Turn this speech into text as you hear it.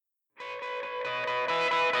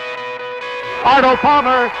Arnold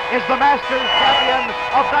Palmer is the Masters champion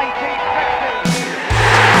of 1960.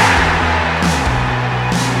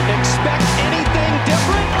 Expect anything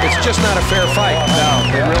different? It's just not a fair fight.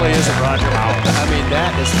 No, it really isn't, Roger Howard. I mean,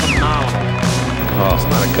 that is phenomenal. Oh, it's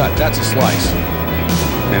not a cut. That's a slice.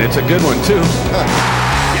 And it's a good one, too.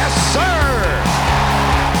 Yes, sir!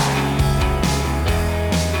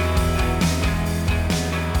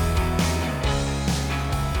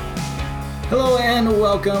 Hello and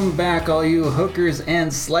welcome back, all you hookers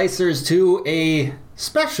and slicers, to a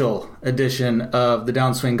special edition of the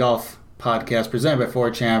Downswing Golf Podcast presented by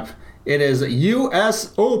 4Champ. It is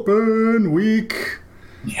U.S. Open week.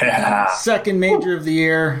 Yeah. Second major of the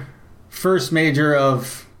year. First major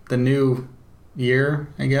of the new year,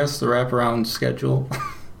 I guess, the wraparound schedule.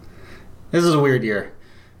 This is a weird year.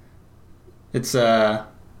 It's because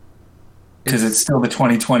it's still the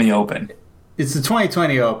 2020 Open. It's the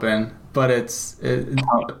 2020 Open, but the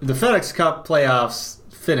FedEx Cup playoffs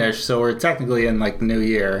finished, so we're technically in like the new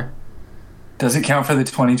year. Does it count for the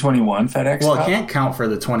 2021 FedEx Cup? Well, it can't count for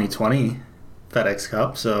the 2020 FedEx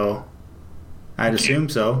Cup, so I'd assume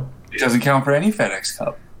so. It doesn't count for any FedEx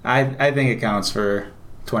Cup. I think it counts for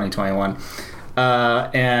 2021.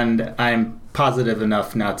 And I'm positive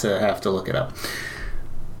enough not to have to look it up.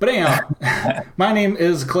 But anyhow, my name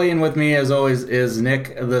is Clay, and with me, as always, is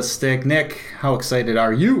Nick the Stick. Nick, how excited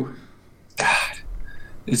are you? God,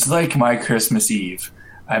 it's like my Christmas Eve.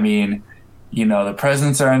 I mean, you know, the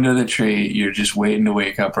presents are under the tree. You're just waiting to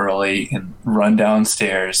wake up early and run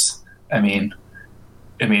downstairs. I mean,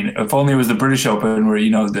 if only it was the British Open where, you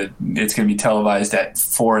know, that it's going to be televised at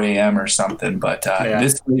 4 a.m. or something. But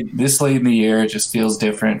this late in the year, it just feels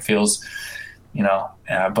different. Feels, you know,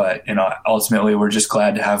 but, you know, ultimately we're just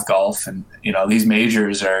glad to have golf. And, you know, these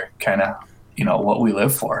majors are kind of, you know, what we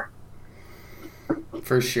live for.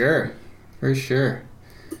 For sure.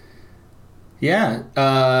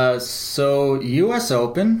 Yeah. So U.S.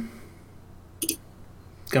 Open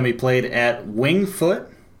going to be played at Wingfoot,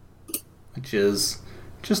 which is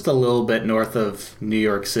just a little bit north of New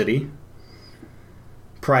York City.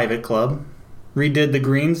 Private club. Redid the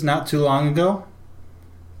greens not too long ago.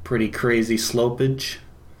 Pretty crazy slopage.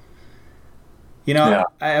 You know, yeah.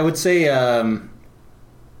 I would say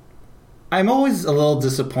I'm always a little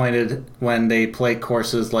disappointed when they play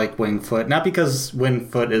courses like Wingfoot. Not because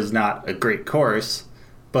Wingfoot is not a great course,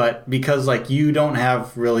 but because like you don't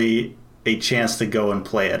have really a chance to go and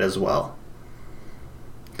play it as well.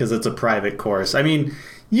 Because it's a private course. I mean,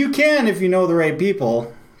 you can if you know the right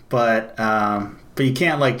people, but you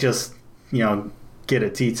can't like just, you know, get a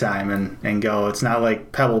tee time and go. It's not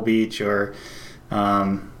like Pebble Beach or you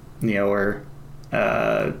know, or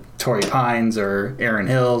Torrey Pines or Erin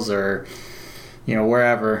Hills or, you know,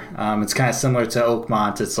 wherever. It's kind of similar to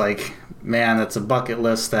Oakmont. It's like, man, that's a bucket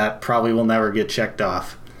list that probably will never get checked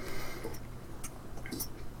off.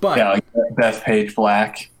 But yeah, like Bethpage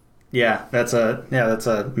Black. Yeah, that's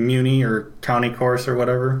a muni or county course or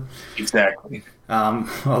whatever. Exactly.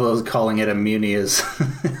 Although calling it a muni is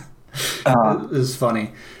is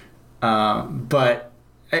funny. But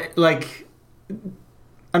like,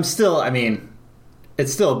 it's still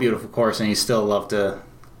a beautiful course, and you still love to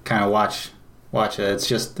kind of watch it. It's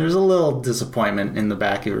just there's a little disappointment in the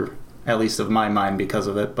back of at least of my mind because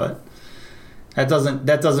of it, but that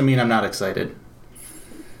doesn't mean I'm not excited.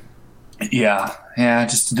 Yeah,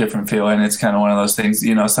 just a different feeling. It's kind of one of those things,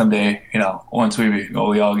 you know, someday, you know, once we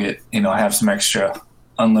all get, you know, have some extra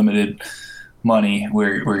unlimited money,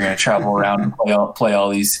 we're going to travel around and play all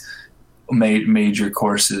these major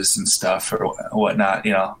courses and stuff or whatnot.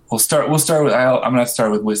 You know, we'll start with, I'm going to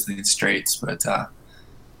start with Whistling Straits, but I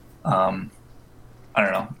don't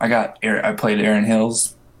know. I played Erin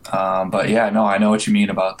Hills, but yeah, no, I know what you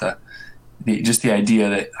mean about the idea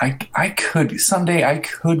that I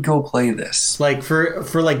could go play this. Like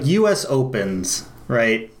for like U.S. Opens,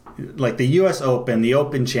 right? Like the U.S. Open, the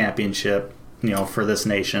Open Championship, you know, for this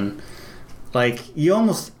nation. Like it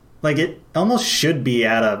almost should be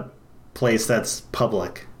at a place that's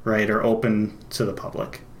public, right, or open to the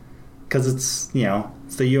public, because it's, you know,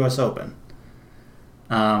 it's the U.S. Open.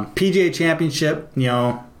 PGA Championship,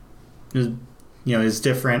 is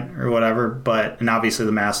different or whatever, and obviously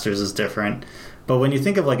the Masters is different. But when you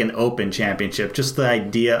think of like an Open Championship, just the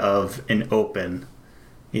idea of an Open,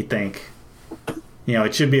 you think, you know,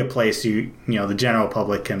 it should be a place the general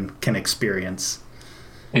public can experience.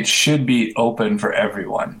 It should be open for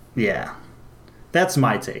everyone. Yeah, that's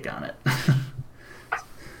my take on it.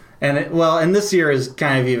 And this year is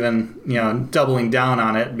kind of even, you know, doubling down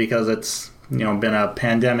on it because it's, you know, been a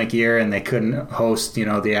pandemic year and they couldn't host, you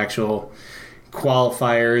know, the actual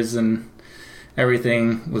qualifiers and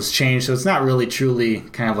everything was changed. So it's not really truly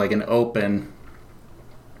kind of like an open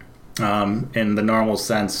in the normal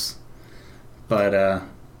sense. But,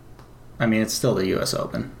 I mean, it's still the U.S.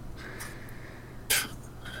 Open.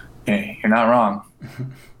 Yeah, you're not wrong.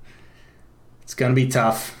 It's going to be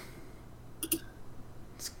tough.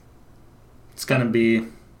 It's going to be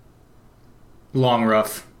long,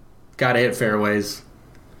 rough. Got to hit fairways.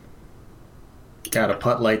 Got to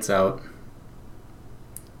putt lights out.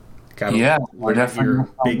 We're definitely your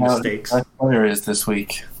big mistakes. What player is this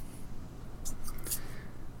week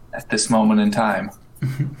at this moment in time?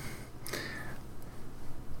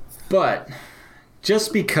 But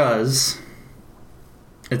just because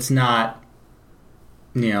it's not,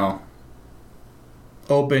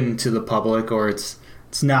 open to the public, or it's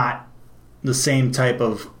not the same type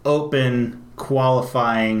of open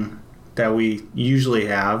qualifying that we usually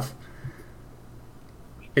have,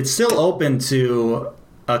 it's still open to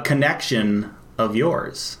a connection of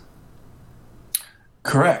yours.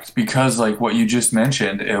 Correct, because like what you just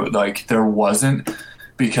mentioned, there wasn't,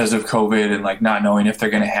 because of COVID and like not knowing if they're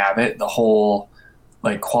going to have it, the whole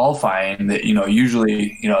like qualifying that,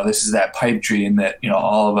 usually, this is that pipe dream that,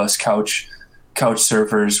 all of us couch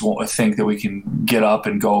surfers won't think that we can get up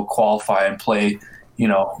and go qualify and play,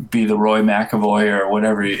 be the Roy McAvoy or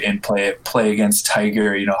whatever and play against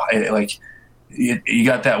Tiger, you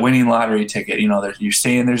got that winning lottery ticket, you're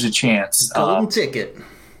saying there's a chance. Golden ticket.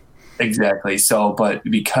 Exactly. So, but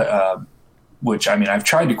because, which, I mean, I've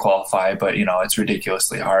tried to qualify, but, it's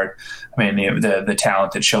ridiculously hard. I mean, the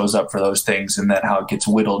talent that shows up for those things and then how it gets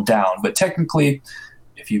whittled down. But technically,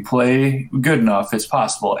 if you play good enough, it's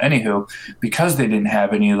possible. Anywho, because they didn't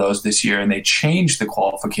have any of those this year and they changed the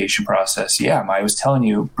qualification process. Yeah, I was telling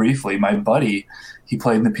you briefly, my buddy, he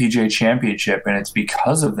played in the PGA Championship, and it's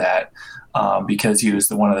because of that. Because he was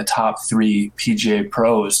one of the top 3 PGA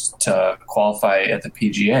pros to qualify at the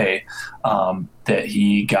PGA, that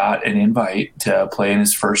he got an invite to play in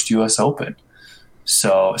his first U.S. Open.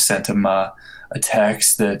 So sent him a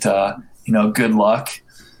text that, good luck.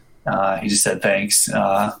 He just said thanks.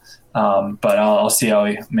 But I'll see how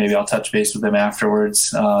maybe I'll touch base with him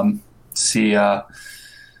afterwards. See,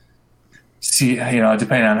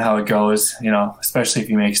 depending on how it goes, especially if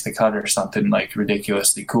he makes the cut or something like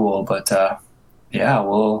ridiculously cool. But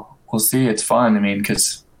we'll see. It's fun. I mean,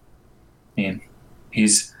 because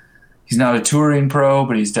he's not a touring pro,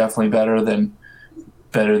 but he's definitely better than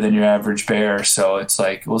your average bear. So it's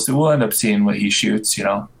like we'll see. We'll end up seeing what he shoots.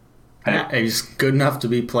 He's good enough to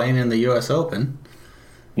be playing in the U.S. Open.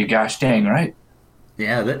 You gosh dang right.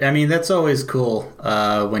 Yeah, that's always cool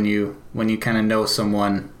when you kind of know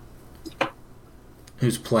someone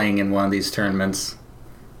who's playing in one of these tournaments,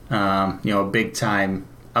 a big time,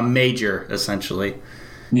 a major essentially.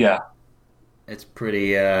 Yeah, it's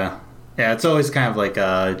pretty. It's always kind of like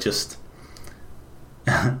just.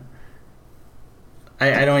 I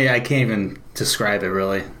can't even describe it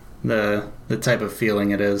really. The type of feeling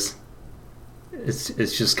it is.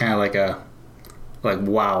 It's just kind of like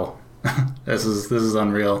wow, this is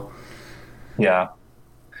unreal. Yeah,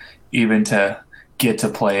 even to get to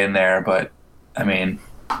play in there, but. I mean,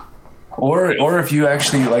 or if you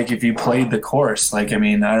actually if you played the course, I don't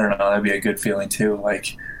know, that'd be a good feeling too.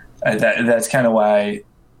 That's kind of why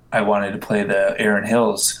I wanted to play the Erin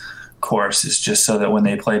Hills course, is just so that when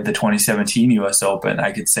they played the 2017 U.S. Open,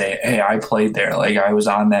 I could say, hey, I played there. I was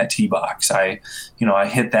on that tee box. I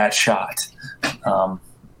hit that shot.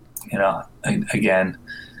 Again.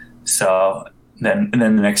 So then the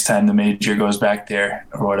next time the major goes back there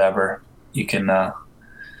or whatever, you can.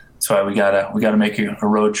 That's why we gotta make a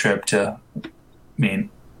road trip to.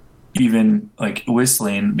 Even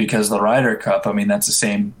Whistling, because the Ryder Cup. That's the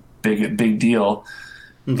same big deal.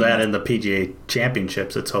 That in the PGA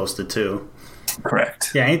Championships, it's hosted too.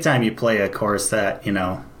 Correct. Yeah, anytime you play a course that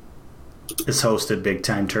is hosted big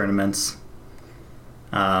time tournaments,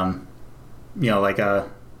 a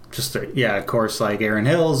course like Erin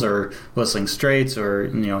Hills or Whistling Straits or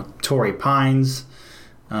Torrey Pines.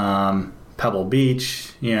 Pebble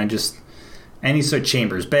Beach, just any sort of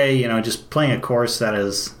Chambers Bay, just playing a course that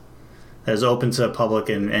is open to the public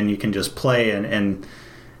and you can just play and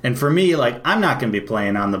for me, I'm not going to be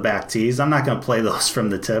playing on the back tees. I'm not going to play those from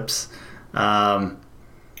the tips. But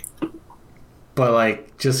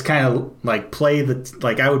just kind of play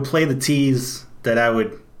I would play the tees that I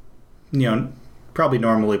would, probably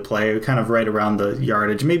normally play kind of right around the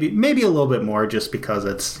yardage, maybe a little bit more just because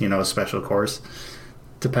it's, a special course.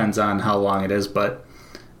 Depends on how long it is, but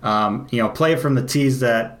play it from the tees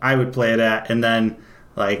that I would play it at, and then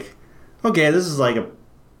okay, this is I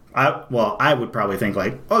would probably think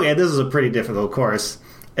okay, this is a pretty difficult course.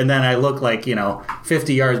 And then I look like,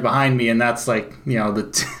 50 yards behind me, and that's like,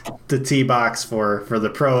 the tee box for the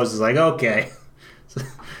pros is like, okay.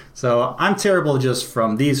 So I'm terrible just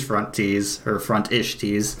from these front tees, or front-ish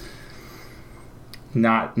tees,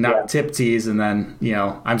 not tip tees, and then,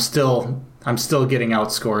 I'm still getting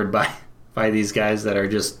outscored by these guys that are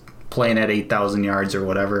just playing at 8,000 yards or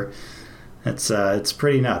whatever. It's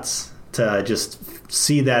pretty nuts to just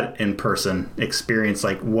see that in person, experience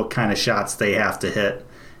like what kind of shots they have to hit.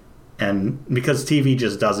 And because TV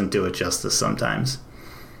just doesn't do it justice sometimes.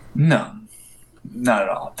 No, not at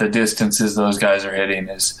all. The distances those guys are hitting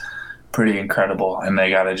is pretty incredible, and they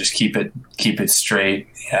got to just keep it straight.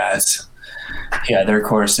 Their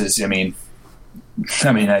courses. I mean,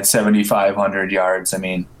 at 7,500 yards.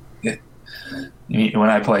 When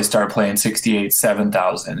I start playing 68,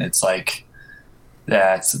 7,000, it's like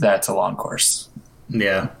that's a long course.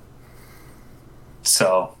 Yeah.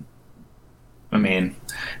 So,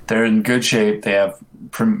 they're in good shape. They have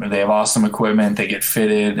awesome equipment. They get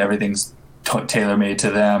fitted. Everything's tailor made to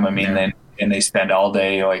them. They spend all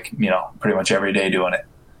day, pretty much every day doing it.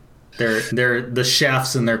 The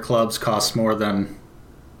shafts in their clubs cost more than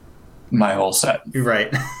my whole set.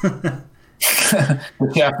 Right. The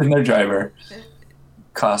shaft in their driver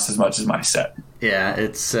costs as much as my set. Yeah,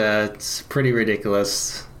 it's pretty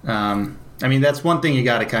ridiculous. That's one thing you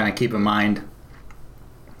got to kind of keep in mind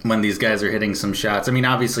when these guys are hitting some shots.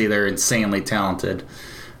 Obviously they're insanely talented,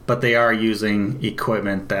 but they are using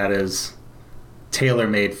equipment that is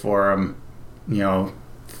tailor-made for them,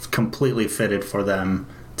 completely fitted for them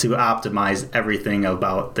to optimize everything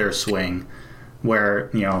about their swing, where,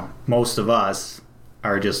 most of us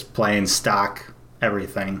are just playing stock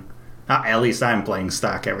everything. At least I'm playing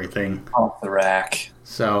stock everything. Off the rack.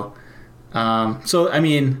 So, a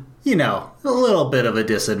little bit of a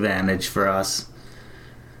disadvantage for us.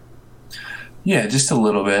 Yeah, just a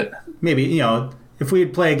little bit. Maybe, if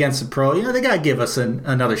we'd play against a pro, they got to give us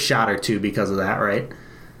another shot or two because of that, right?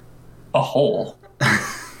 A hole.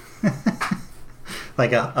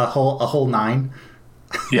 Like a whole nine?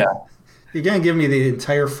 Yeah. You're going to give me the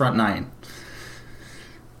entire front nine.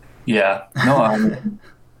 Yeah. No,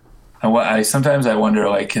 I sometimes I wonder,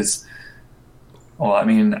 I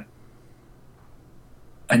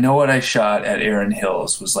know what I shot at Erin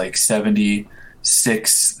Hills was like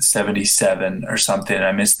 76, 77 or something.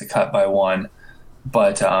 I missed the cut by one,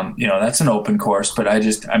 but that's an open course. But I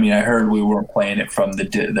heard we weren't playing it from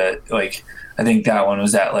I think that one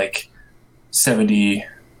was at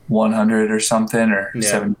 7,100 or something, or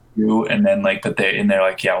 72, and then they're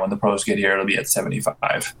like, when the pros get here, it'll be at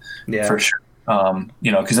 75, for sure.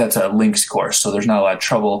 Because that's a links course, so there's not a lot of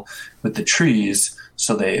trouble with the trees.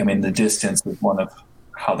 So the distance is one of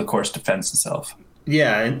how the course defends itself.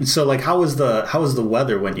 Yeah, and so how was the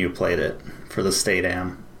weather when you played it for the State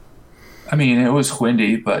Am? It was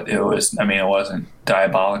windy, but it wasn't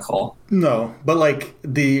diabolical. No, but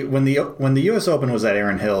when the U.S. Open was at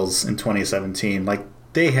Erin Hills in 2017,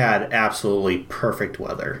 they had absolutely perfect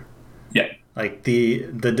weather. Yeah.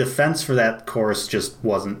 The defense for that course just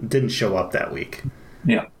didn't show up that week.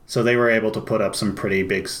 Yeah. So they were able to put up some pretty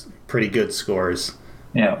good scores.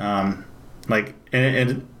 Yeah.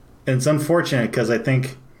 And it's unfortunate because I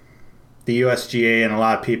think the USGA and a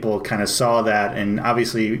lot of people kind of saw that, and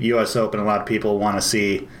obviously U.S. Open, a lot of people want to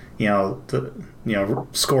see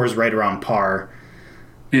scores right around par.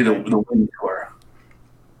 Yeah, the win score.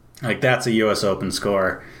 That's a U.S. Open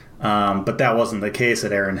score, but that wasn't the case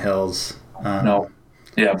at Erin Hills. No.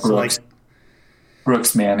 Yeah,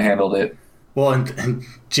 Brooks manhandled it. Well, and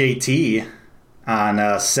JT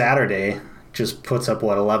on Saturday just puts up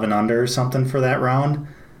 11 under or something for that round.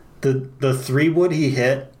 The 3-wood he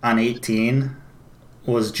hit on 18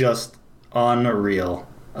 was just unreal.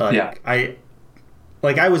 I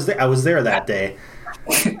was there that day.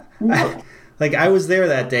 I was there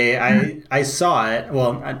that day. I saw it.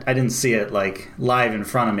 Well, I didn't see it live in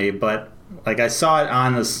front of me, but I saw it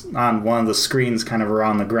on one of the screens kind of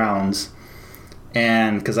around the grounds,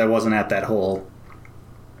 and because I wasn't at that hole.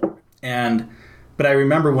 But I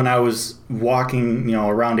remember when I was walking,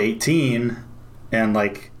 around 18, and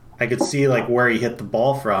I could see where he hit the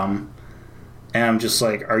ball from, and I'm just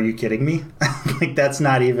like, are you kidding me? That's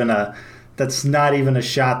not even a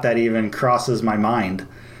shot that even crosses my mind.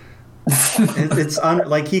 It's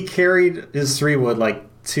he carried his 3-wood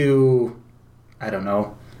I don't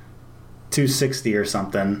know, 260 or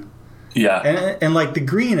something. Yeah. And the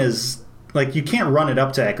green is you can't run it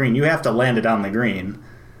up to that green. You have to land it on the green.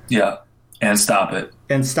 Yeah. And stop it.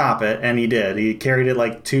 And he did. He carried it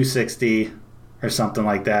 260 or something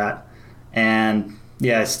like that. And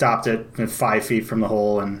I stopped it 5 feet from the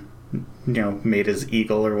hole, and made his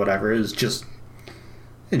eagle or whatever. It's just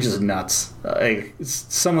nuts. Like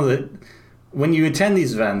some of the when you attend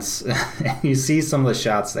these events and you see some of the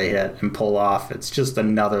shots they hit and pull off, it's just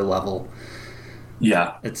another level.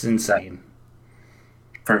 Yeah, it's insane.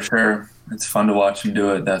 For sure. It's fun to watch him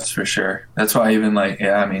do it, that's for sure. That's why even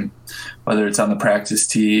whether it's on the practice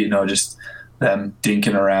tee, just them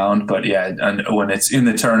dinking around, but and when it's in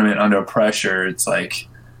the tournament under pressure, it's like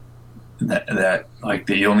that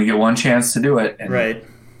they only get one chance to do it, and right.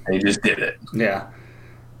 They just did it.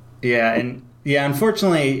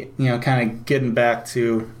 Unfortunately, kind of getting back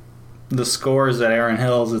to the scores at Erin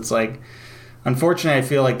Hills, it's like, unfortunately, I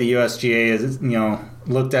feel like the USGA has,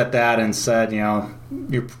 looked at that and said,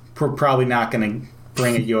 you're probably not going to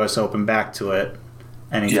bring a U.S. Open back to it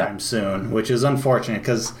anytime soon, which is unfortunate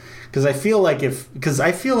because I feel like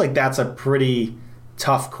that's a pretty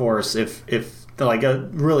tough course if like a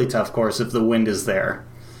really tough course if the wind is there,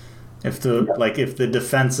 if the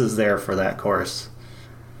defense is there for that course.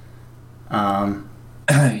 I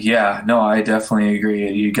definitely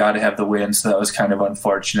agree. You got to have the wind, so that was kind of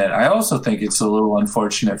unfortunate. I also think it's a little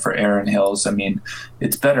unfortunate for Erin Hills. I mean,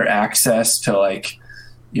 it's better access to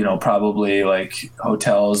probably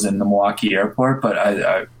hotels in the Milwaukee airport, but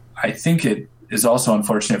I think it is also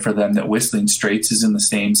unfortunate for them that Whistling Straits is in the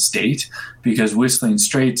same state, because Whistling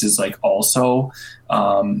Straits is also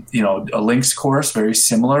a links course, very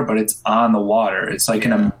similar, but it's on the water. It's like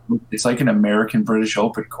an American British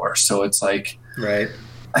Open course, so it's like right.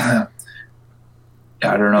 I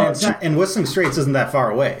don't know. And Whistling Straits isn't that far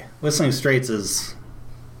away. Whistling Straits is,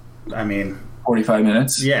 45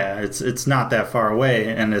 minutes. Yeah, it's not that far away,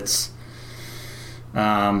 and it's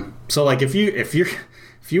so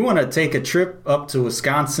if you want to take a trip up to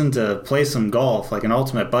Wisconsin to play some golf, like an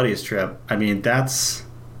Ultimate Buddies trip, that's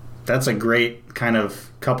a great kind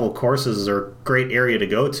of couple courses or great area to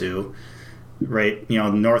go to. Right,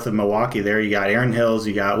 north of Milwaukee there, you got Erin Hills,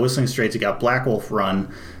 you got Whistling Straits, you got Black Wolf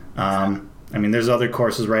Run. There's other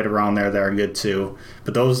courses right around there that are good too.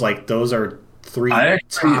 But those are three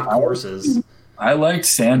top courses. I liked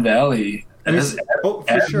Sand Valley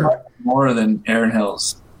for sure more than Erin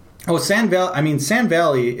Hills. Oh, Sand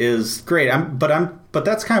Valley is great. But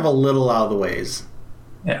that's kind of a little out of the ways.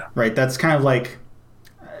 Yeah. Right. That's kind of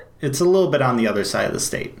it's a little bit on the other side of the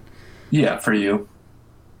state. Yeah, for you.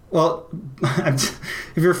 Well, if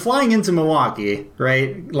you're flying into Milwaukee,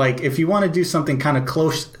 right? If you want to do something kind of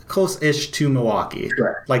close-ish to Milwaukee,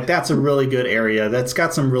 sure. That's a really good area. That's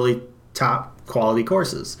got some really top quality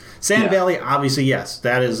courses. Sand Valley, obviously, yes,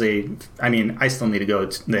 that is I still need to go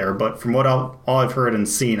there, but from what all I've heard and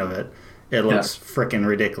seen of it, it looks freaking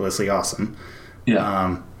ridiculously awesome.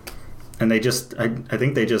 Yeah. And they I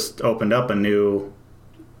think they just opened up a new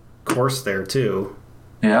course there too.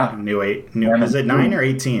 Yeah. Is it 9 or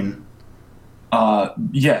 18?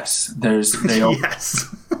 Yes. Yes.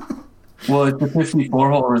 Well, it's a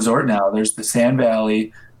 54-hole resort now. There's the Sand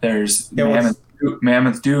Valley. There's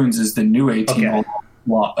Mammoth Dunes is the new 18-hole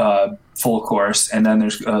full course, and then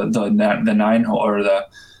there's the 9-hole or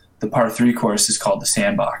the par 3 course is called the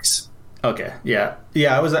Sandbox. Okay. Yeah.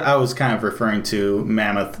 I was kind of referring to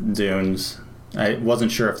Mammoth Dunes. I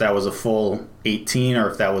wasn't sure if that was a full 18 or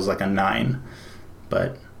if that was a 9.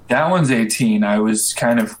 But that one's 18. I was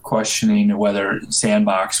kind of questioning whether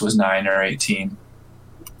Sandbox was 9 or 18.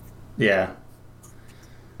 Yeah.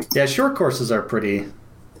 Yeah, short courses are pretty...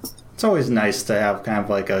 It's always nice to have kind of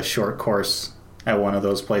a short course at one of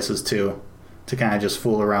those places, too, to kind of just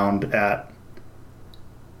fool around at.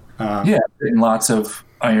 Putting lots of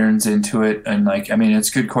irons into it. And, it's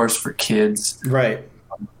a good course for kids. Right.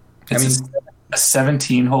 It's a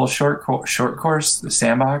 17-hole short course, the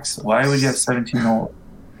Sandbox. Why would you have 17 holes?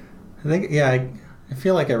 I think, I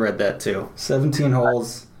feel like I read that too. 17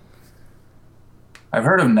 holes. I've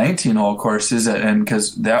heard of 19-hole courses, and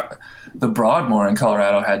because the Broadmoor in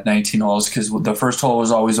Colorado had 19 holes, because the first hole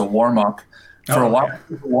was always a warm-up. For a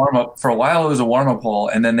while, it was a warm-up hole,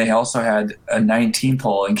 and then they also had a 19th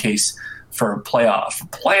hole in case for playoff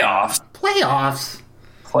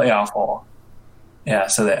hole. Yeah,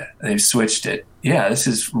 so they've switched it. Yeah, this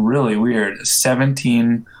is really weird.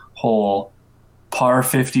 17-hole par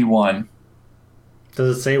 51.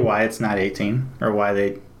 Does it say why it's not 18 or why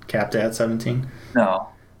they capped it at 17? No.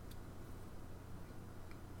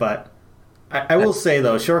 But I will say,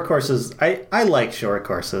 though, short courses, I like short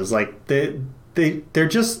courses. They're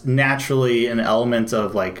just naturally an element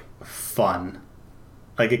of, fun.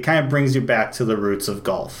 It kind of brings you back to the roots of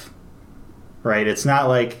golf. Right? It's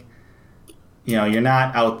not you're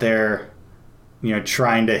not out there,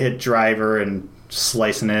 trying to hit driver and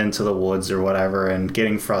slicing it into the woods or whatever and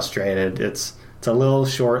getting frustrated. It's It's a little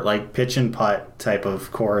short, like pitch and putt type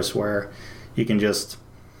of course where you can just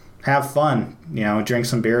have fun. Drink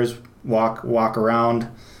some beers, walk around.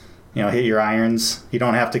 Hit your irons. You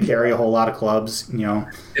don't have to carry a whole lot of clubs.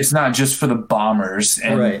 It's not just for the bombers,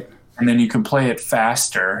 and right. And then you can play it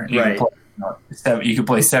faster. You right. You can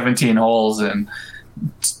play 17 holes in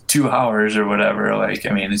 2 hours or whatever.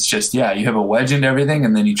 It's just you have a wedge and everything,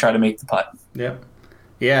 and then you try to make the putt. Yep.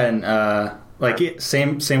 Yeah, and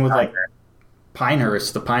same with like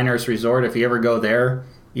Pinehurst, the Pinehurst Resort. If you ever go there,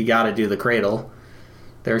 you got to do the Cradle.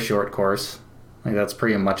 Their short course, that's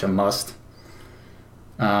pretty much a must.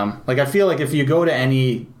 I feel like if you go to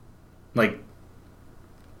any,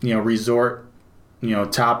 resort,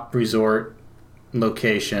 top resort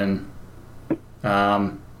location,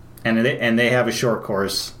 and they have a short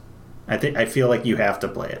course, I feel like you have to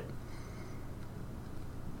play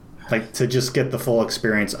it, to just get the full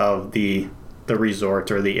experience of the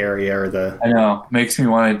resort or the area or the. I know, makes me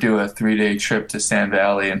want to do a 3-day trip to Sand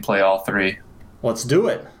Valley and play all 3. Let's do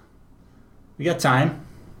it. We got time.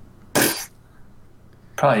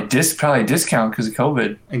 Probably a discount because of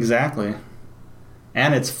COVID. Exactly.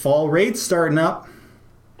 And it's fall rates starting up.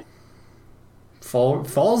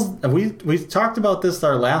 Fall's we talked about this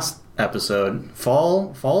our last episode.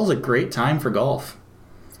 Fall's a great time for golf.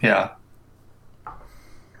 Yeah.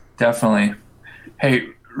 Definitely. Hey,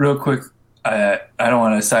 real quick, I don't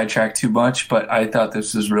want to sidetrack too much, but I thought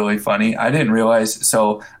this was really funny. I didn't realize,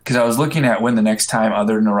 because I was looking at when the next time,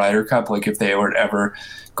 other than the Ryder Cup, if they were ever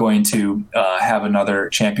going to have another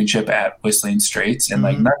championship at Whistling Straits,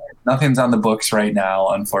 and nothing's on the books right now,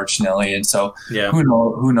 unfortunately. And so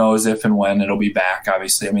who knows if and when it'll be back,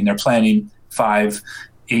 obviously. They're planning 5,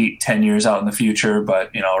 8, 10 years out in the future, but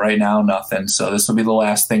right now, nothing. So this will be the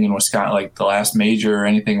last thing in Wisconsin, the last major or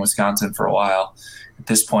anything in Wisconsin for a while at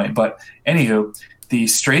this point. But anywho, the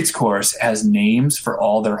Straits course has names for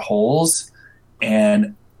all their holes,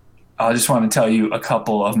 and I just want to tell you a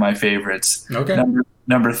couple of my favorites. Okay.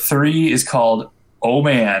 Number 3 is called Oh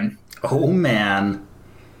Man. Oh Man.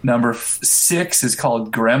 Number 6 is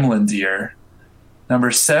called Gremlin's Ear. Number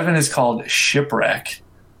 7 is called Shipwreck.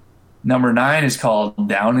 Number 9 is called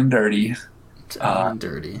Down and Dirty. Down and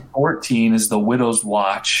Dirty. 14 is The Widow's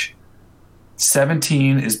Watch.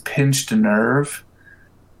 17 is Pinched Nerve.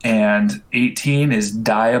 And 18 is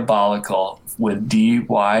Diabolical with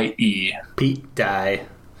D-Y-E. Pete Dye.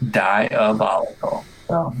 Diabolical.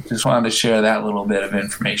 So just wanted to share that little bit of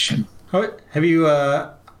information. Have you?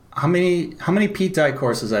 How many Pete Dye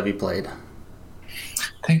courses have you played?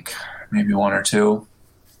 I think maybe 1 or 2.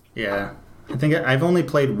 Yeah, I think I've only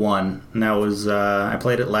played 1, and that was I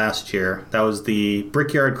played it last year. That was the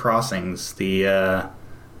Brickyard Crossings, the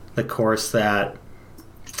course that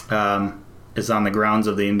is on the grounds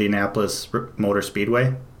of the Indianapolis Motor Speedway.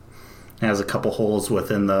 It has a couple holes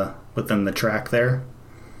within the track there.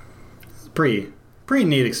 It's pretty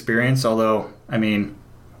neat experience, although, other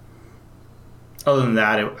than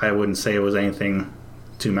that, I wouldn't say it was anything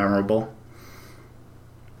too memorable.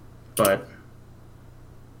 But,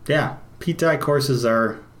 yeah, Pete Dye courses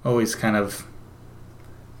are always kind of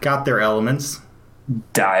got their elements.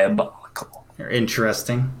 Diabolical. They're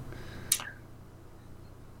interesting.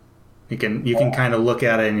 You can kind of look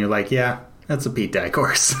at it and you're like, yeah, that's a Pete Dye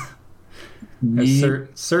course. There's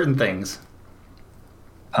certain things.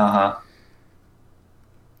 Uh-huh.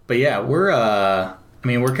 But yeah, we're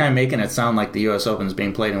kind of making it sound like the U.S. Open's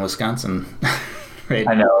being played in Wisconsin, right?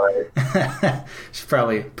 I know, right? Should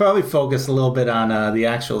probably focus a little bit on the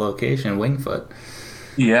actual location, Wingfoot.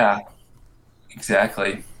 Yeah,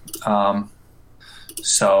 exactly. But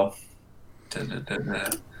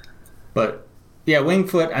yeah,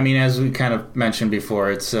 Wingfoot. As we kind of mentioned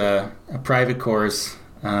before, it's a private course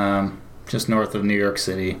just north of New York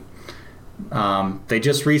City. They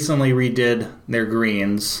just recently redid their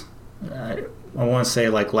greens. I want to say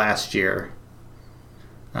last year,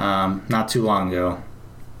 not too long ago.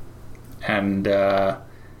 And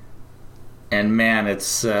man,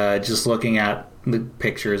 it's just looking at the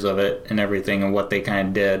pictures of it and everything and what they kind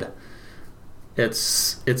of did.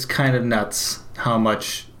 It's kind of nuts how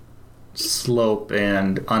much slope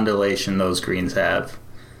and undulation those greens have.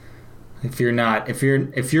 If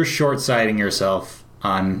you're short-siding yourself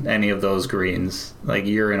on any of those greens,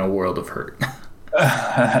 you're in a world of hurt.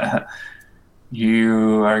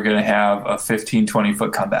 You are going to have a 15,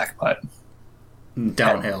 20-foot comeback putt.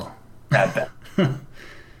 Downhill. At that.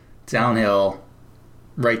 Downhill,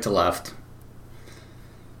 right to left.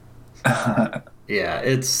 Yeah,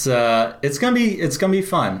 it's gonna be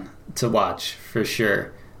fun to watch for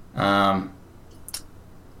sure. And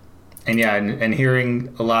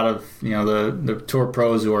hearing a lot of the tour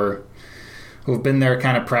pros who are who've been there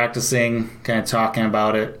kind of practicing, kind of talking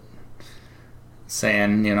about it,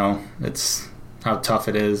 saying, it's how tough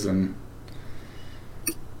it is, and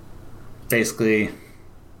basically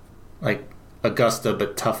like Augusta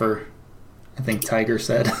but tougher, I think Tiger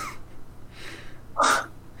said.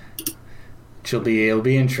 It'll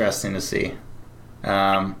be interesting to see.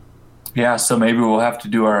 Yeah, so maybe we'll have to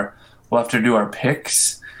do our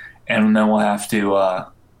picks, and then we'll have to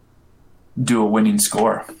do a winning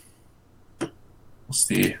score. We'll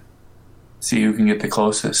see who can get the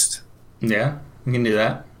closest. Yeah, we can do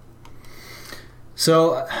that.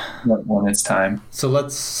 So when it's time. So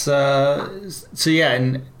let's. So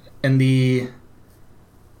yeah, and the.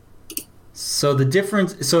 So the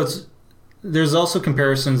difference. So there's also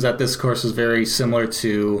comparisons that this course is very similar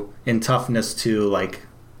to in toughness to like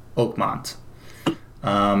Oakmont,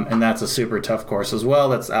 and that's a super tough course as well.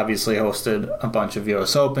 That's obviously hosted a bunch of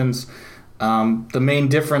U.S. Opens. The main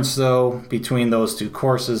difference though between those two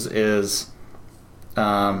courses is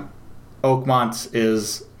Oakmont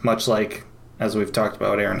is much like, as we've talked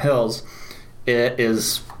about, Erin Hills, it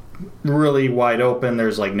is really wide open.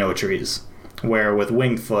 There's like no trees. Where with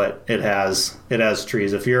Winged Foot, it has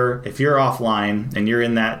trees. If you're offline and you're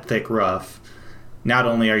in that thick rough, not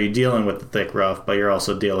only are you dealing with the thick rough, but you're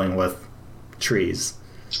also dealing with trees.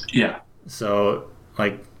 Yeah. So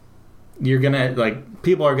like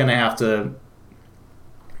people are gonna have to.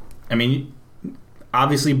 I mean,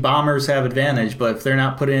 obviously bombers have advantage, but if they're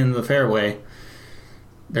not put in the fairway,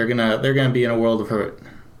 they're gonna be in a world of hurt.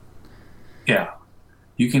 Yeah,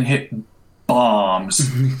 you can hit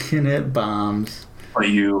bombs. You can hit bombs, but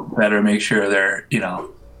you better make sure they're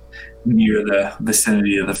near the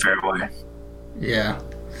vicinity of the fairway. Yeah.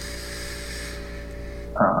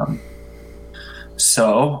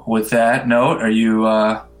 So with that note, are you?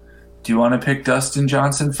 Do you want to pick Dustin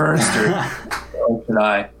Johnson first, or should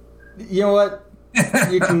I? You know what?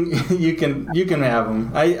 You can have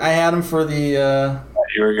him. I had him for the.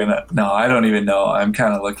 You were gonna? No, I don't even know. I'm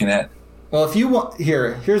kind of looking at. Well, if you want,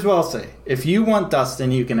 here's what I'll say. If you want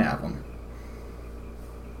Dustin, you can have him.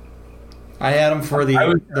 I had him for the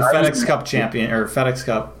FedEx Cup champion or FedEx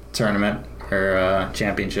Cup tournament or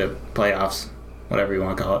championship playoffs, whatever you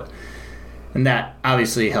want to call it, and that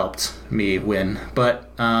obviously helped me win. But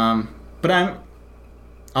I'll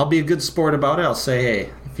be a good sport about it. I'll say, hey,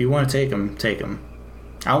 if you want to take him, take him.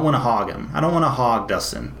 I don't want to hog him. I don't want to hog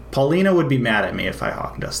Dustin. Paulina would be mad at me if I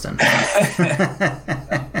hogged Dustin.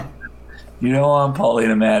 You don't want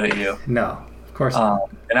Paulina mad at you. No, of course not.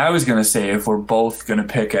 And I was going to say, if we're both going to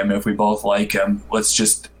pick him, if we both like him, let's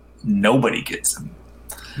just nobody gets him.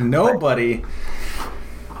 Nobody.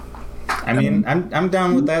 I mean, I'm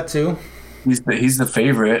down with that too. He's the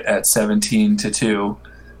favorite at 17-2.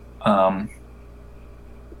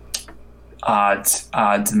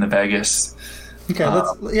 Odds in the Vegas. Okay,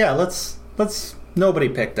 let's nobody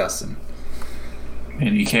pick Dustin.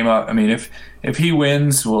 And he came up. I mean, if he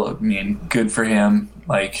wins, well, I mean, good for him.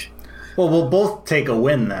 Well, we'll both take a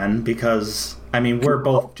win then, because I mean, we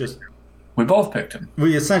both picked him.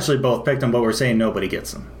 We essentially both picked him, but we're saying nobody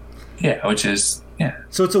gets him. Yeah, which is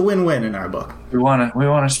So it's a win-win in our book. We want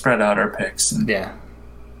to spread out our picks. Yeah.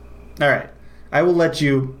 All right. I will let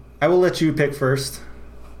you pick first.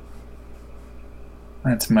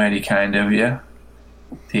 That's mighty kind of you.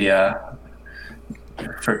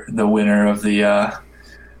 For the winner of the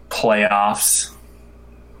playoffs.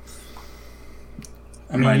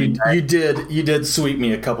 I mean, you did sweep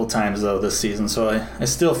me a couple times though this season, so I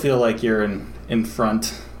still feel like you're in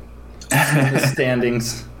front in the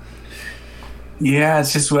standings. Yeah,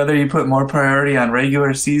 it's just whether you put more priority on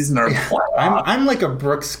regular season or playoffs. I'm like a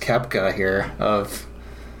Brooks Koepka here of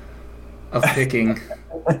picking.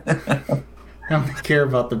 I don't care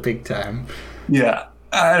about the big time. Yeah,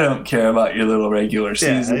 I don't care about your little regular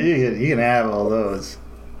season. Yeah, you can have all those.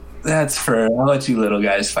 That's fair. I'll let you little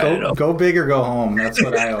guys fight it over. Go big or go home. That's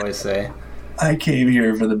what I always say. I came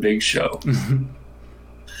here for the big show.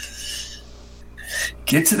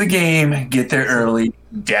 Get to the game. Get there early.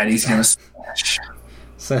 Daddy's gonna smash.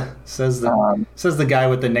 Says the guy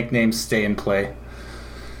with the nickname Stay and Play.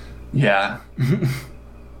 Yeah.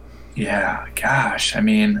 Yeah. Gosh. I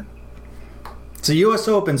mean, it's a U.S.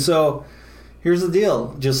 Open. So here's the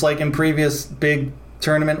deal. Just like in previous big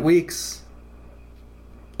tournament weeks.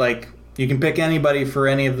 Like, you can pick anybody for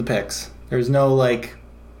any of the picks. There's no,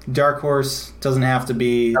 dark horse. Doesn't have to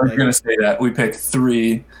be... I was going to say that. We picked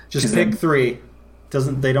 3. Just pick 3.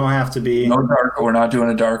 They don't have to be... No dark... We're not doing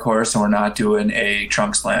a dark horse, and we're not doing a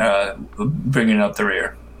trunk slam, bringing up the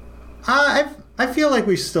rear. I feel like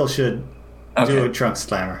we still should do a trunk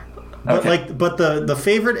slammer. But, okay. but the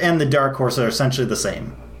favorite and the dark horse are essentially the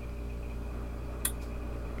same.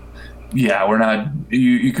 Yeah, we're not.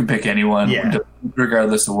 You can pick anyone, Yeah.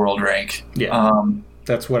 regardless of world rank. Yeah.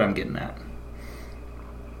 That's what I'm getting at.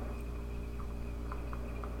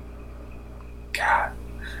 God.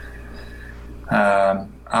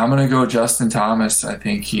 I'm gonna go Justin Thomas. I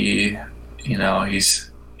think he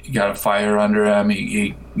got a fire under him.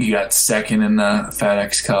 He got second in the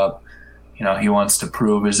FedEx Cup. He wants to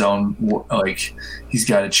prove his own. Like, he's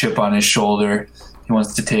got a chip on his shoulder. He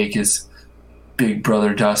wants to take his big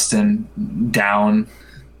brother Dustin down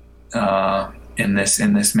in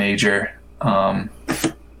this major.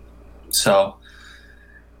 So,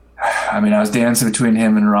 I mean, I was dancing between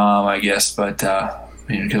him and Rahm, I guess, but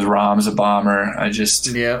because Rahm's a bomber,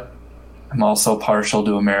 I'm also partial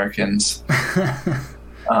to Americans.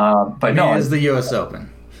 But no, it's the U.S.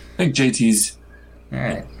 Open. I think JT's. All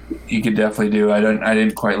right. He could definitely do. I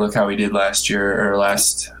didn't quite look how he did last year or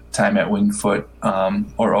last time at Winged Foot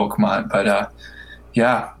or Oakmont, but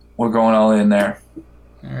yeah, we're going all in there.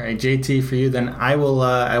 All right, JT for you. Then I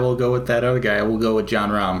will go with that other guy. I will go with Jon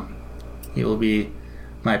Rahm. He will be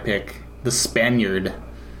my pick. The Spaniard,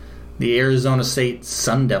 the Arizona State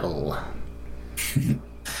Sun Devil.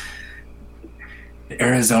 The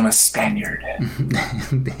Arizona Spaniard.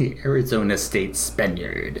 The Arizona State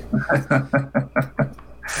Spaniard.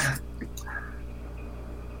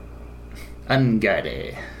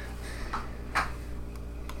 Unguided.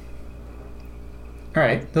 All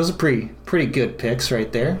right, those are pretty good picks right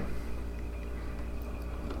there.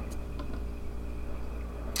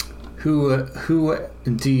 Who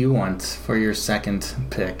do you want for your second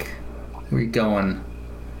pick? Who are you going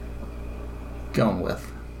with?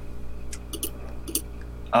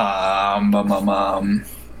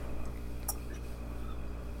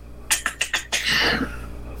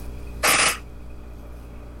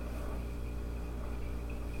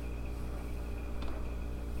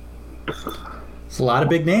 It's a lot of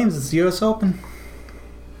big names. It's the U.S. Open.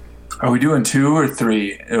 Are we doing 2 or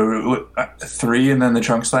 3? 3 and then the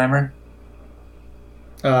Trunk Slammer?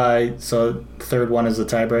 So the third one is the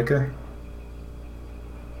tiebreaker.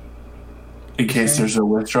 In case there's a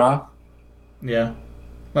withdrawal? Yeah.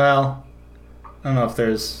 Well, I don't know if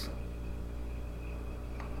there's.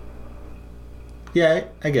 Yeah,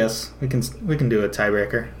 I guess we can do a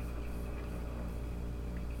tiebreaker.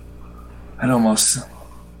 I'd almost.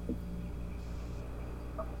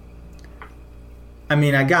 I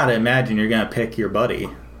mean, I gotta imagine you're gonna pick your buddy.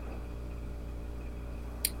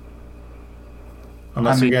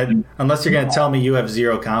 Unless you're gonna tell me you have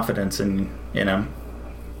zero confidence in him.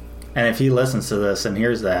 And if he listens to this and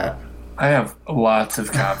hears that, I have lots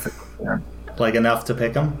of confidence in him. Like enough to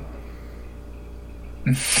pick him?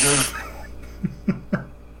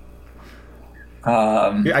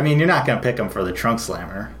 I mean, you're not gonna pick him for the Trunk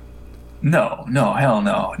Slammer. No, hell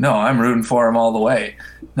no. No, I'm rooting for him all the way.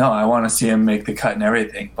 No, I want to see him make the cut and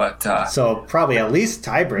everything. But so probably at least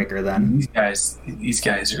tiebreaker then. These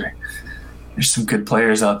guys are. There's some good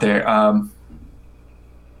players out there.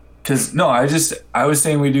 Because I was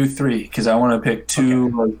saying we do 3 because I want to pick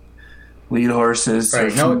 2 lead horses.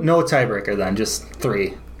 Right. No tiebreaker then, just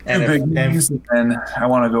 3. And I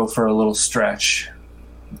want to go for a little stretch.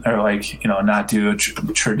 Or not do a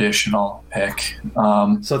traditional pick.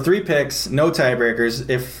 So 3 picks, no tiebreakers.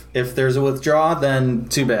 If there's a withdrawal, then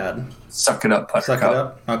too bad. Suck it up, Buttercup. Suck it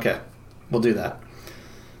up? Okay. We'll do that.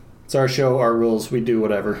 It's our show, our rules. We do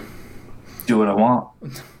whatever. Do what I want.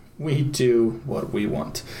 We do what we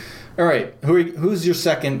want. All right. Who's your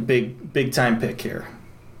second big time pick here?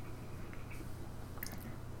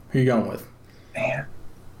 Who are you going with? Man.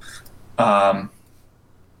 I'll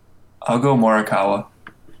go Morikawa.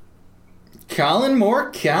 Colin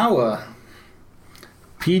Morikawa,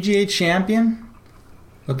 PGA champion,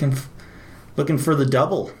 looking for the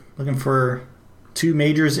double, looking for 2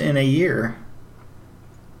 majors in a year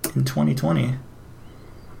in 2020.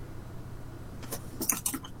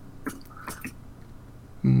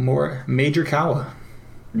 Major Kawa.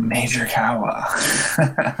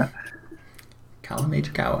 Colin Major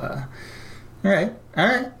Kawa. All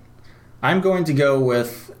right. I'm going to go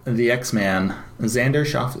with the X-Man, Xander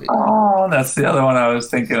Schauffele. Oh, that's the other one I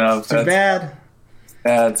was thinking of. Too bad.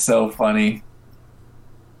 That's so funny.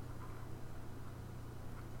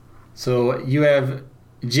 So you have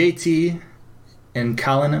JT and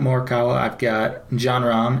Colin Morikawa. I've got Jon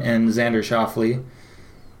Rahm and Xander Schauffele.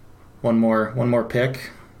 One more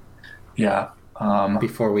pick. Yeah.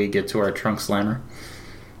 Before we get to our Trunk Slammer.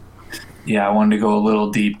 Yeah, I wanted to go a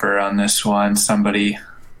little deeper on this one. Somebody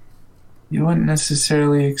you wouldn't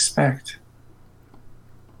necessarily expect.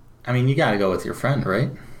 I mean, you got to go with your friend, right?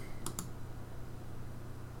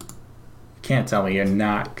 You can't tell me you're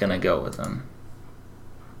not going to go with him.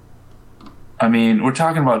 I mean, we're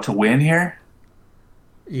talking about to win here.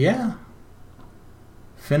 Yeah.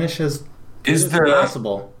 Finish as good Is as the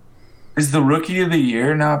possible. is the rookie of the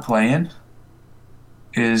year not playing?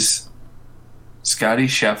 Is Scotty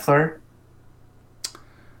Scheffler?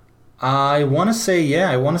 I want to say,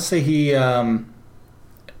 yeah. I want to say he. I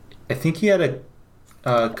think he had a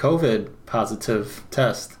COVID positive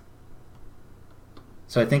test,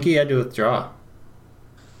 so I think he had to withdraw.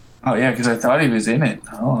 Oh yeah, because I thought he was in it.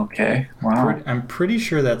 Oh okay, wow. I'm pretty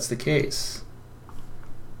sure that's the case.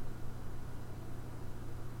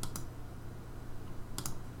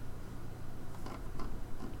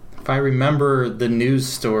 If I remember the news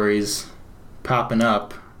stories popping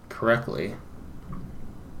up correctly.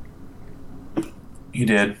 You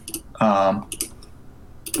did.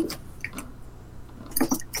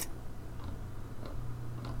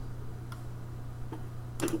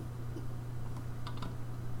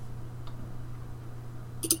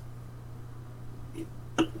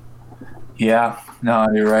 Yeah, no,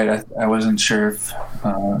 you're right. I wasn't sure if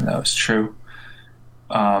that was true.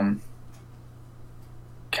 God,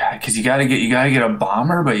 because you gotta get a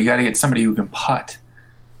bomber, but you gotta get somebody who can putt.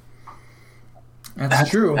 That's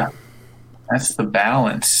true. That's the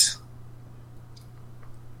balance.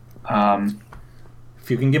 If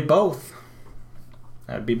you can get both,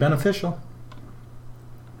 that'd be beneficial.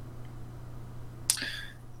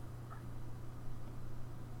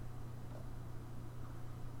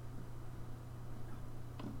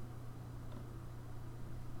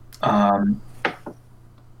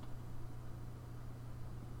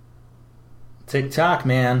 Tick tock,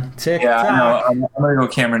 man. Tick Yeah, tock. no, I'm gonna go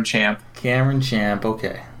Cameron Champ. Cameron Champ.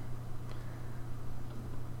 Okay.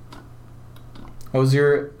 What was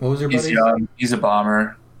your He's buddy's? young. He's a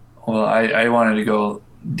bomber. Well, I wanted to go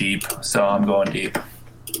deep, so I'm going deep.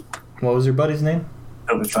 What was your buddy's name?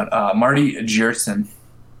 It'll be fun. Marty Jertson.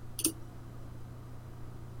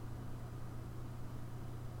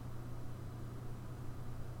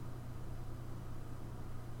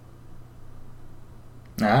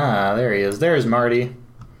 Ah, there he is. There's Marty.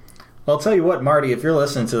 Well, I'll tell you what, Marty, if you're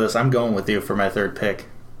listening to this, I'm going with you for my third pick.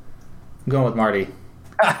 I'm going with Marty.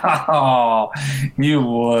 Oh, you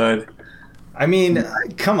would. I mean,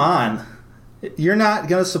 come on. You're not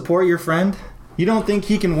going to support your friend? You don't think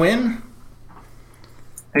he can win?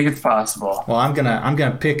 I think it's possible. Well, I'm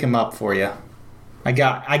gonna pick him up for you. I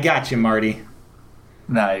got you, Marty.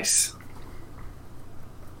 Nice.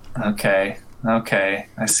 Okay.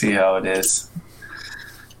 I see how it is.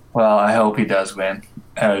 Well, I hope he does win.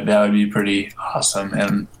 That would be pretty awesome.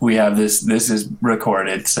 And we have this. This is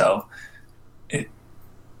recorded, so it.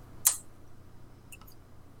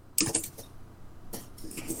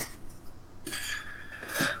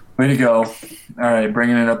 Way to go! All right,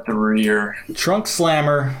 bringing it up the rear. Trunk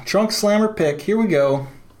slammer pick. Here we go.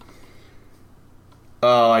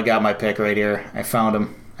 Oh, I got my pick right here. I found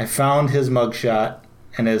him. I found his mugshot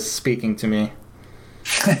and is speaking to me.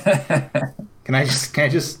 Can I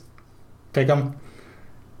just pick him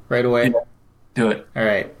right away? Yeah, do it. All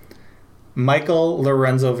right. Michael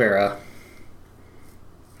Lorenzo Vera.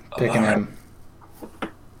 Picking him.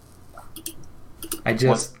 I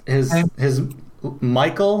just his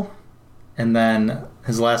Michael, and then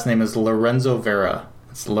his last name is Lorenzo Vera.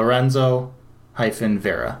 It's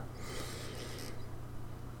Lorenzo-Vera.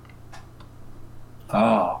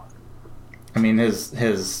 Oh. I mean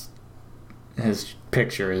his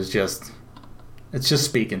picture is just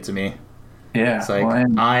speaking to me. Yeah. It's like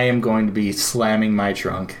I am going to be slamming my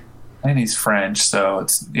trunk. And he's French, so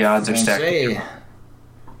the odds are stacked.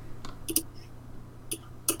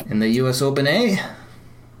 In the U.S. Open A,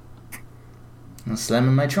 I'm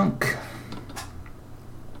slamming my trunk.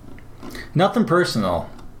 Nothing personal,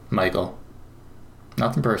 Michael.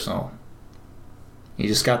 Nothing personal. You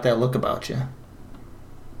just got that look about you.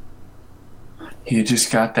 You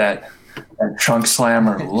just got that trunk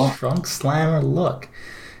slammer look. Trunk slammer look.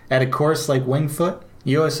 At a course like Wingfoot,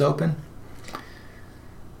 U.S. Open.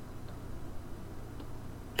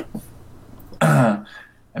 I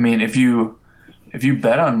mean, if you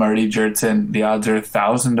bet on Marty Jertson, the odds are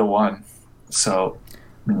 1,000 to 1. So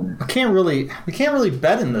we can't really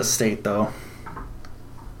bet in this state, though.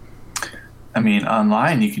 I mean,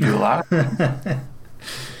 online you can do a lot of things.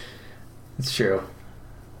 It's true.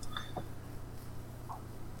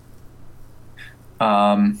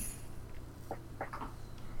 I'm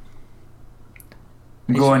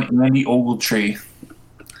going Andy Ogletree.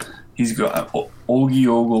 He's got Ogie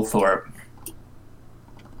Oglethorpe.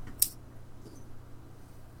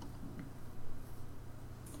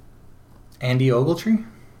 Andy Ogletree?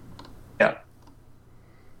 Yeah.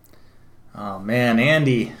 Oh man,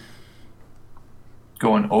 Andy.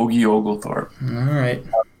 Going Ogie Oglethorpe. All right.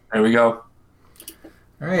 There we go.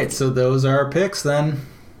 All right, so those are our picks then.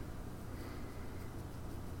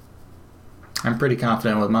 I'm pretty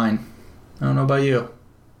confident with mine. I don't know about you.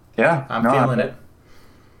 Yeah. I'm feeling it.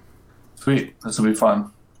 Sweet. This will be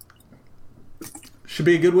fun. Should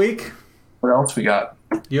be a good week. What else we got?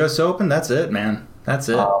 U.S. Open, that's it, man. That's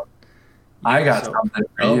it. I got something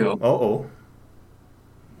for you. Oh.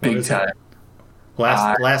 Big time.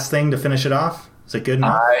 Last thing to finish it off? Is it good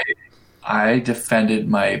enough? I defended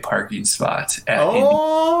my parking spot at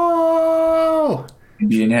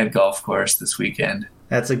Indian Head Golf Course this weekend.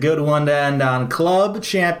 That's a good one to end on. Club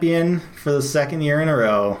champion for the second year in a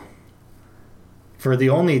row. For the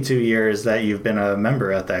only 2 years that you've been a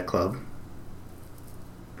member at that club.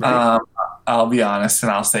 Right? I'll be honest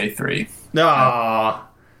and I'll say 3. No.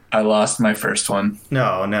 I lost my first one.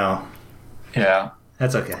 No. Yeah.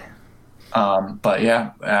 That's okay. But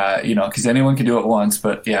yeah, because anyone can do it once,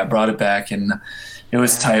 but yeah, I brought it back and it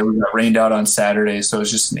was tight. We got rained out on Saturday, so it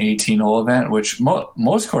was just an 18-hole event, which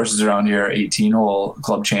most courses around here are 18-hole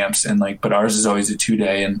club champs, and but ours is always a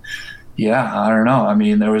 2-day. And yeah, I don't know. I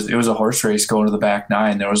mean, it was a horse race going to the back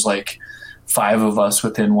 9. There was 5 of us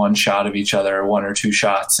within one shot of each other, 1 or 2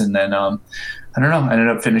 shots, and then I don't know. I ended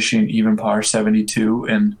up finishing even par 72,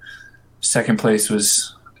 and second place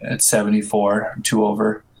was at 74, 2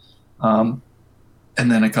 over. And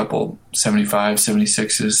then a couple 75,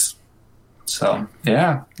 76s. So,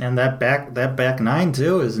 yeah. And that back 9,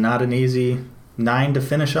 too, is not an easy 9 to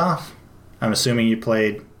finish off. I'm assuming you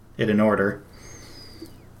played it in order.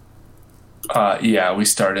 Yeah,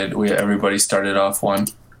 everybody started off 1.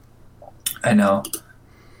 I know.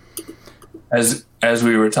 As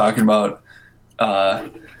we were talking about,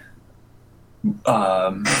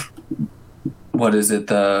 what is it,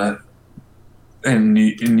 in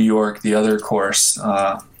New York, the other course,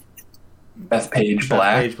 Bethpage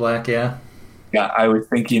Black. Bethpage Black, yeah. Yeah, I was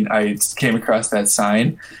thinking, I came across that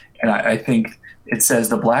sign, and I think it says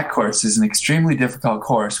the Black course is an extremely difficult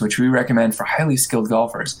course, which we recommend for highly skilled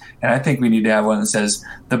golfers. And I think we need to have one that says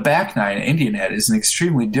the back 9 at Indian Head is an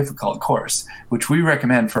extremely difficult course, which we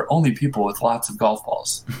recommend for only people with lots of golf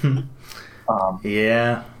balls.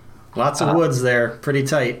 Yeah, lots of woods there, pretty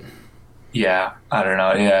tight. Yeah, I don't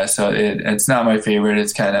know. Yeah, so it's not my favorite.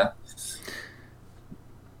 It's kind of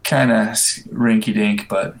rinky-dink,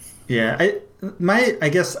 but yeah, I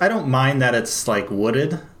guess I don't mind that it's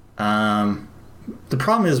wooded. The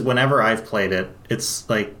problem is whenever I've played it, it's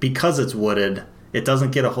because it's wooded, it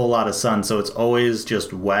doesn't get a whole lot of sun, so it's always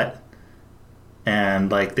just wet, and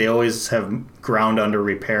they always have ground under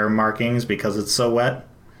repair markings because it's so wet.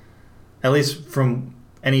 At least from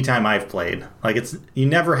any time I've played, you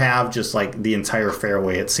never have just the entire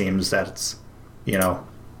fairway. It seems that it's,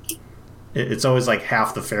 it's always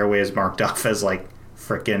half the fairway is marked off as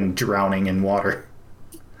frickin' drowning in water.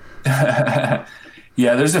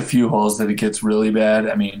 Yeah, there's a few holes that it gets really bad.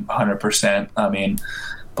 I mean, 100%. I mean,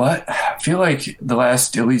 but I feel like the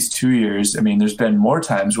last at least 2 years, I mean, there's been more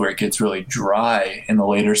times where it gets really dry in the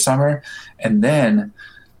later summer, and then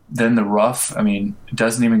the rough, I mean, it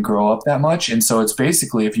doesn't even grow up that much. And so it's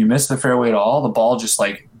basically, if you miss the fairway at all, the ball just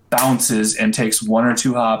bounces and takes 1 or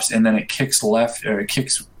 2 hops, and then it kicks left, or it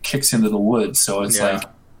kicks into the woods. So it's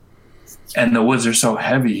and the woods are so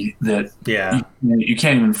heavy that you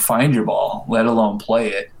can't even find your ball, let alone play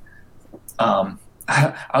it. I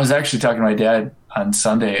was actually talking to my dad on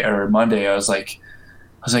Sunday or Monday. I was like,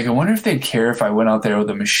 I wonder if they'd care if I went out there with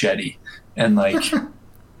a machete. And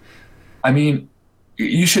I mean,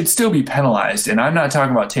 you should still be penalized. And I'm not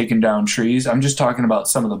talking about taking down trees. I'm just talking about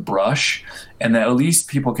some of the brush, and that at least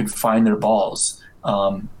people could find their balls.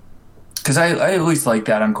 Because I at least like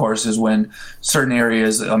that on courses when certain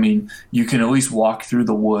areas, I mean, you can at least walk through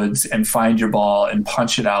the woods and find your ball and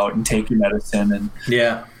punch it out and take your medicine. And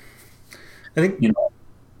yeah, I think,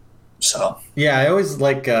 so. Yeah, I always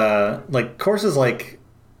like courses Augusta,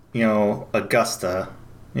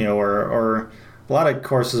 or a lot of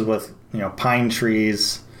courses with, pine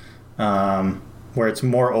trees, where it's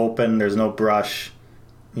more open, there's no brush.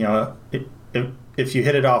 If you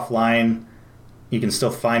hit it offline, you can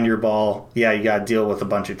still find your ball. Yeah, you got to deal with a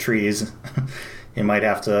bunch of trees. You might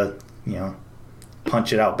have to,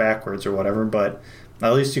 punch it out backwards or whatever, but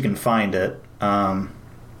at least you can find it. I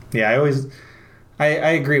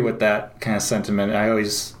agree with that kind of sentiment. I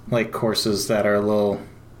always like courses that are a little,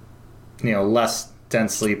 less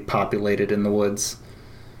densely populated in the woods.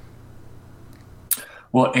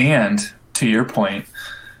 Well, and to your point,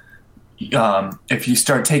 if you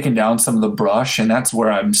start taking down some of the brush, and that's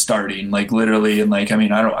where I'm starting, like literally, and like, I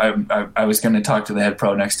mean, I was going to talk to the head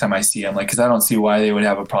pro next time I see him, like, because I don't see why they would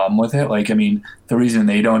have a problem with it. Like, I mean, the reason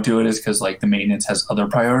they don't do it is because like the maintenance has other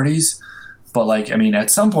priorities. But like, I mean,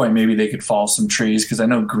 at some point maybe they could fall some trees, because I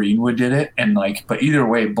know Greenwood did it, and like, but either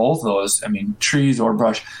way, both of those, I mean, trees or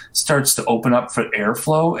brush starts to open up for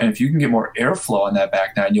airflow, and if you can get more airflow on that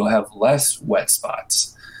back nine, you'll have less wet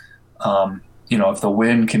spots. If the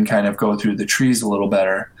wind can kind of go through the trees a little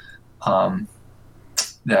better, I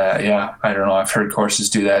don't know. I've heard courses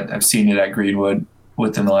do that. I've seen it at Greenwood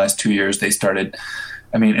within the last 2 years. They started,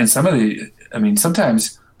 I mean, and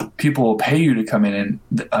sometimes people will pay you to come in,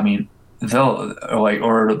 and I mean, they'll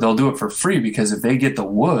do it for free, because if they get the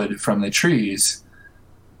wood from the trees,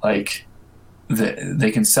 like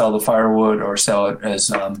they can sell the firewood or sell it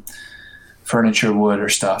as furniture wood or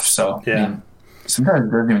stuff. So yeah. I mean, sometimes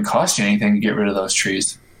it doesn't even cost you anything to get rid of those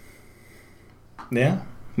trees. Yeah,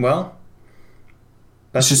 well,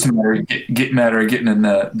 That's just a matter of getting in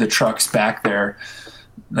the trucks back there,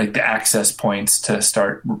 like the access points to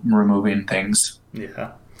start removing things.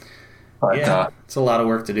 Yeah. But, it's a lot of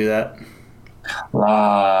work to do that. A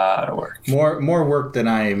lot of work. More work than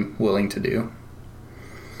I'm willing to do.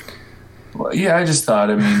 Well, yeah, I just thought,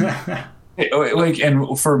 I mean, like,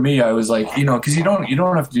 and for me, I was like, because you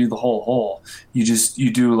don't have to do the whole hole.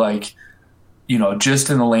 You do like, just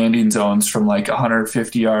in the landing zones from like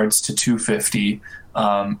 150 yards to 250.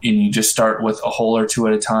 And you just start with a hole or two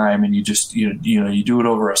at a time, and you just you do it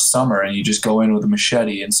over a summer, and you just go in with a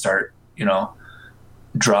machete and start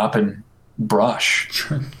dropping brush,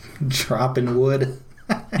 dropping wood.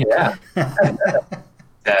 Yeah.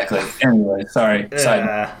 Exactly. Anyway, sorry.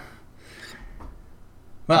 Side.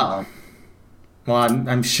 Well,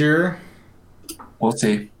 I'm sure. We'll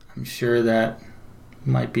see. I'm sure that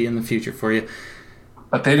might be in the future for you.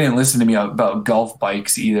 But they didn't listen to me about golf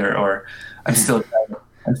bikes either, or I'm still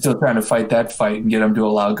trying to fight that fight and get them to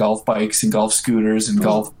allow golf bikes and golf scooters and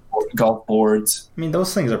golf boards. I mean,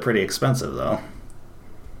 those things are pretty expensive, though.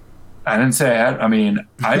 I didn't say I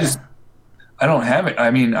don't have it. I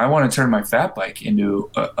mean, I want to turn my fat bike into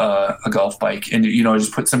a golf bike, and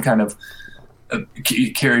just put some kind of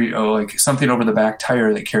like something over the back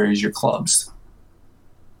tire that carries your clubs.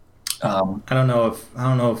 I don't know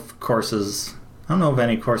if courses. I don't know of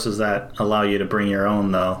any courses that allow you to bring your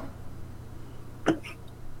own, though.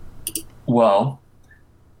 Well,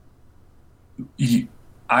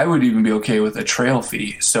 I would even be okay with a trail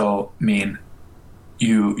fee. So, I mean,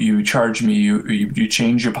 you charge me, you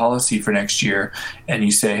change your policy for next year, and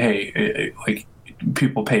you say, hey, like,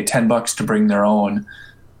 people pay $10 to bring their own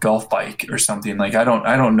golf bike or something. Like, I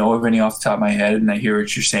don't know of any off the top of my head, and I hear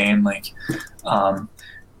what you're saying. Like,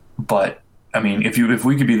 but I mean, if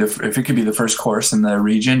it could be the first course in the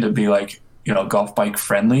region to be like, golf bike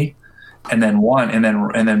friendly, and then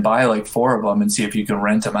buy like 4 of them and see if you can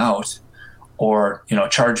rent them out, or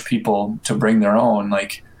charge people to bring their own.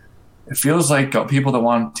 Like, it feels like people that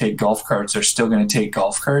want to take golf carts are still going to take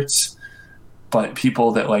golf carts, but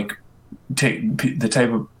people that like take the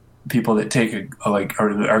type of people that take are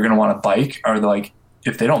going to want a bike are like,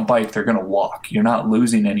 if they don't bike, they're going to walk. You're not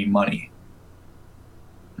losing any money.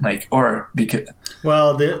 Like, or because,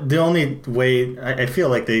 well, the only way I feel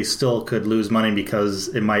like they still could lose money, because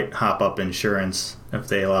it might hop up insurance if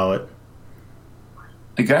they allow it.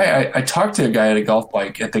 The guy I talked to a guy at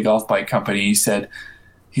the golf bike company. He said,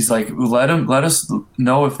 he's like, let us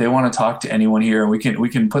know if they want to talk to anyone here, and we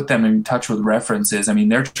can put them in touch with references. I mean,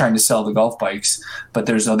 they're trying to sell the golf bikes, but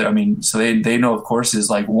there's other. I mean, so they know of courses.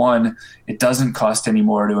 Like, one, it doesn't cost any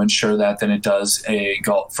more to insure that than it does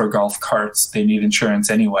for golf carts. They need insurance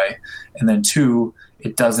anyway, and then 2,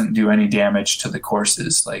 it doesn't do any damage to the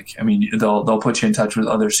courses. Like, I mean, they'll put you in touch with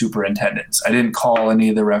other superintendents. I didn't call any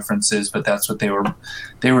of the references, but that's what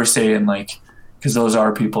they were saying. Like, because those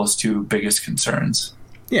are people's 2 biggest concerns.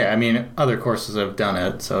 Yeah, I mean, other courses have done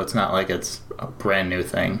it, so it's not like it's a brand new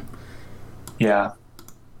thing. Yeah.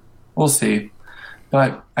 We'll see.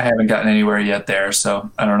 But I haven't gotten anywhere yet there, so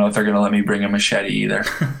I don't know if they're going to let me bring a machete either.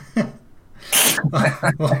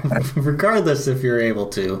 Well, regardless if you're able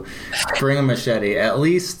to bring a machete, at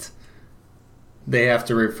least they have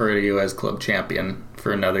to refer to you as club champion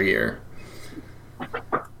for another year.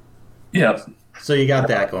 Yep. So you got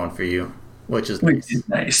that going for you, which is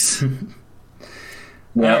nice.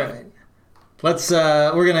 Yep. All right. Let's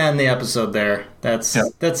we're gonna end the episode there. That's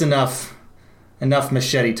enough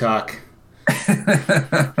machete talk.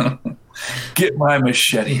 Get my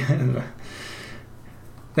machete.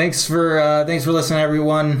 Thanks for listening,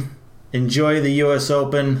 everyone. Enjoy the U.S.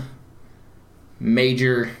 Open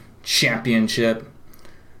Major Championship.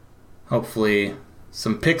 hopefully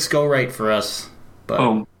some picks go right for us. But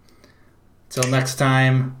Boom. till next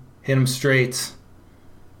time, hit them straight.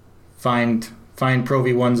 Find Pro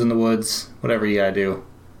V1s in the woods. Whatever you gotta do,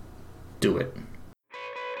 do it.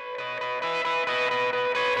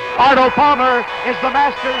 Arnold Palmer is the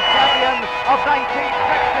Masters champion of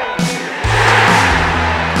 1960.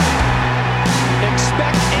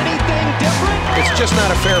 Expect anything different? It's just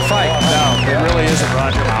not a fair fight. No, it really isn't,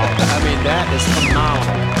 Roger. I mean, that is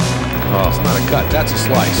phenomenal. Oh, it's not a cut. That's a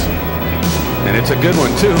slice. And it's a good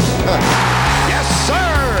one, too.